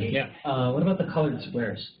question. Yeah. What about the colored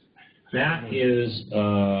squares? That is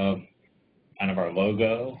kind of our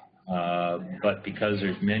logo, but because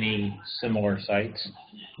there's many similar sites,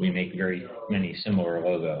 we make very many similar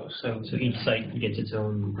logos. So each site gets its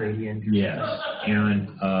own gradient? Yes. And,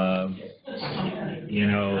 you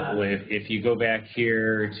know, if you go back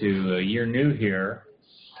here to You're New Here,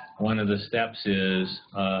 one of the steps is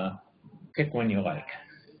pick one you like.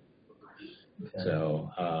 Okay.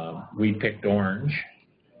 So we picked orange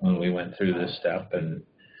when we went through this step, and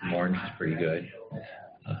orange is pretty good.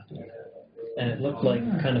 And it looked like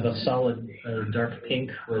kind of a solid dark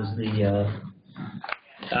pink was the...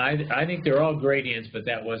 I think they're all gradients, but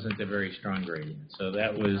that wasn't a very strong gradient. So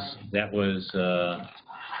that was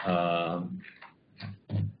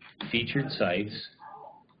featured sites,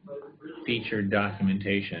 featured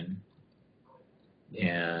documentation,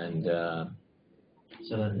 and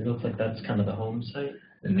So it looks like that's kind of the home site.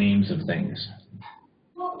 the names of things.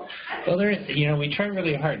 Well, we try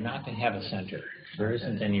really hard not to have a center. There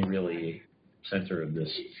isn't any really center of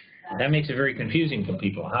this. That makes it very confusing for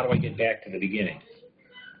people. How do I get back to the beginning?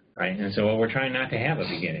 Right? And so we're trying not to have a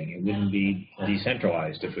beginning. It wouldn't be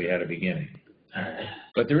decentralized if we had a beginning.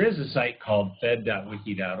 But there is a site called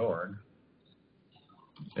fed.wiki.org,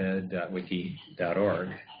 fed.wiki.org,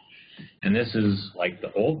 and this is like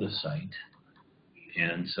the oldest site.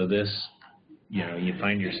 And so this, you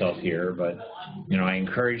find yourself here, but, I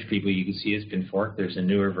encourage people, you can see it's been forked. There's a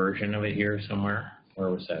newer version of it here somewhere. Where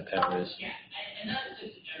was that? That was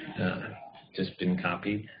just been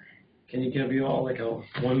copied. Can you give you all like a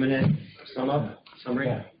 1 minute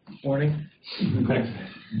summary? Warning? Thanks.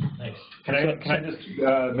 Thanks. Can I just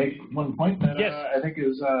make one point that Yes. I think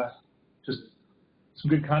is just some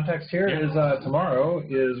good context here? Yeah. Is tomorrow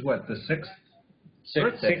is what, the 6th?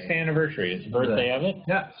 Sixth anniversary. It's the birthday of it.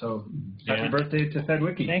 Yeah, so happy Yeah. birthday to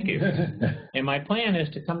FedWiki. Thank you. And my plan is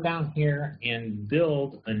to come down here and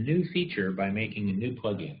build a new feature by making a new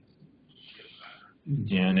plugin.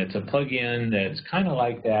 And it's a plugin that's kind of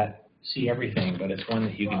like that See Everything, but it's one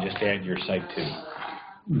that you can just add your site to.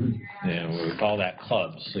 We call that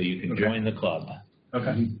clubs, so you can join the club.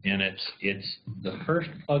 Okay. And it's the first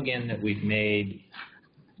plugin that we've made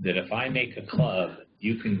that if I make a club,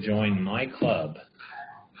 you can join my club,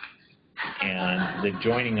 and the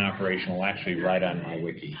joining operation will actually write on my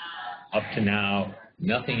wiki. Up to now,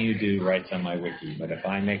 nothing you do writes on my wiki, but if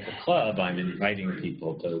I make a club, I'm inviting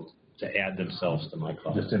people to add themselves to my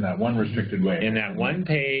club. Just in that one restricted way. In that one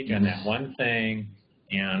page, on that one thing,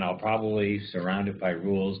 and I'll probably surround it by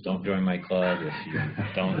rules. Don't join my club if you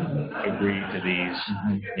don't agree to these,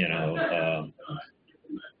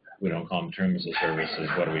 we don't call them terms of services.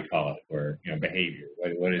 What do we call it? Or, behavior.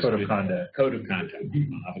 What is Code of it? conduct. Code of conduct.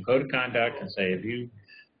 I'll have a code of conduct and say, if you,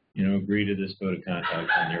 agree to this code of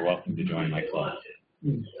conduct, then you're welcome to join my club.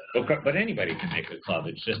 But anybody can make a club.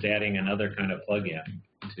 It's just adding another kind of plug-in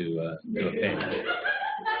to a page.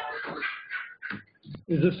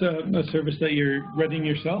 Is this a service that you're running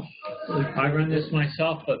yourself? I run this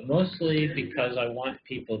myself, but mostly because I want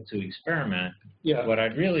people to experiment. Yeah. What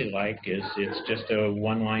I'd really like is it's just a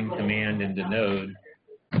one-line command into Node,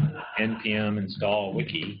 npm install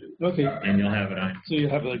wiki, Okay. and you'll have it on. So you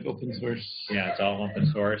have like open source. Yeah, it's all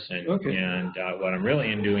open source, and Okay. What I'm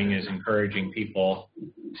really doing is encouraging people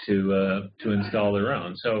to install their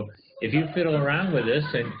own. So if you fiddle around with this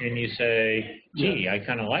and you say, gee, I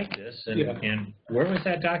kind of like this, and where was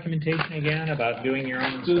that documentation again about doing your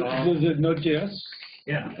own install? Was it Node.js?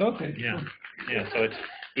 Yeah. Okay. Yeah. So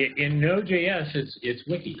in Node.js, it's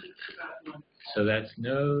wiki. So that's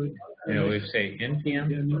Node. We say npm,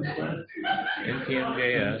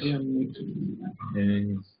 npm.js,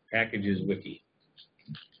 and packages wiki.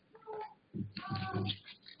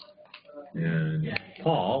 And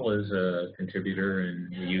Paul is a contributor in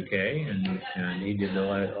the UK, and he did the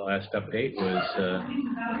last update was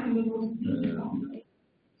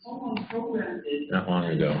not long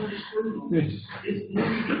ago.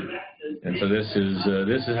 And so this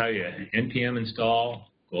is how you npm install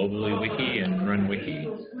globally wiki and run wiki.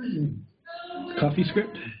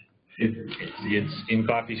 CoffeeScript? It's in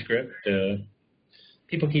CoffeeScript.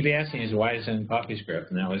 People keep asking us why it's in CoffeeScript,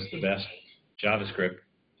 and that was the best JavaScript,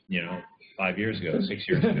 5 years ago, 6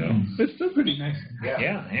 years ago. It's still pretty nice.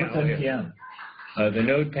 Yeah. What's NPM? The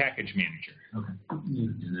Node Package Manager. Okay.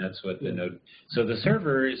 And that's what the Node. So the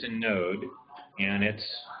server is in Node, and it's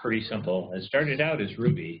pretty simple. It started out as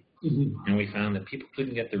Ruby, and we found that people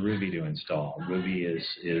couldn't get the Ruby to install. Ruby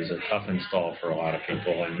is a tough install for a lot of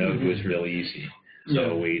people, and Node was really easy.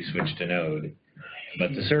 So we switched to Node.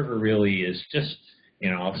 But the server really is just,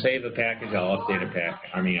 I'll save a package, I'll update a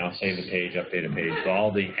package. I'll save a page, update a page. So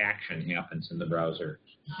all the action happens in the browser.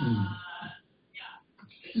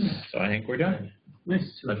 So I think we're done.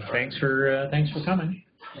 Nice. But thanks for coming.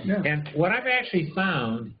 Yeah. And what I've actually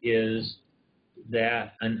found is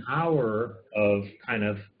that an hour of kind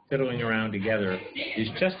of fiddling around together is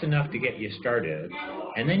just enough to get you started.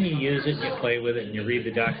 And then you use it, and you play with it, and you read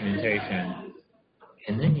the documentation.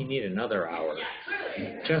 And then you need another hour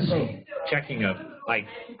just checking up, like,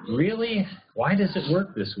 really? Why does it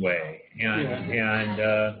work this way? And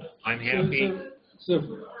I'm happy. So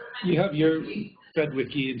you have your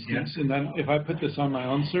FedWiki instance, and then if I put this on my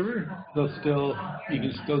own server, you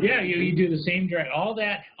can still. Yeah, you do the same direct. All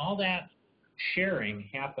that sharing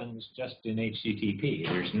happens just in HTTP.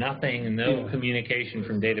 There's nothing, no communication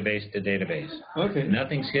from database to database. Okay.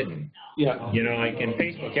 Nothing's hidden. Yeah. You know, like in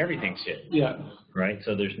Facebook, everything's hidden. Yeah. Right?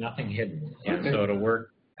 So there's nothing hidden. And so it'll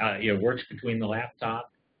work, it works between the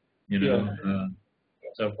laptop, you know,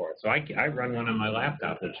 so forth. So I run one on my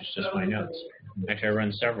laptop, which is just my notes. Actually, I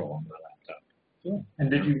run several on my laptop. Cool. And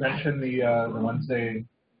did you mention the Wednesday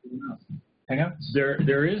Hangouts?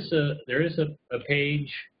 There is a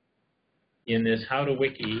page in this How to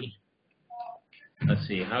Wiki. Let's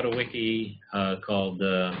see, How to Wiki called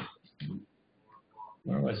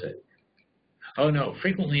where was it? Oh no,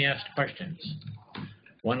 frequently asked questions.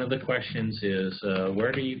 One of the questions is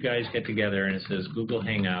where do you guys get together? And it says Google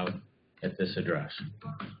Hangout at this address.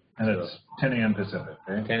 And it's 10 a.m. Pacific,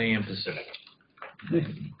 right? 10 a.m. Pacific.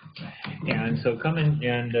 And so come in,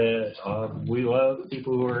 and we love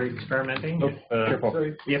people who are experimenting.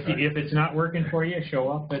 If it's not working for you, show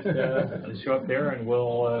up there, and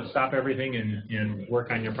we'll stop everything and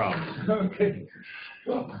work on your problem. Okay.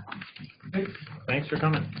 Thanks for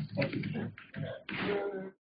coming.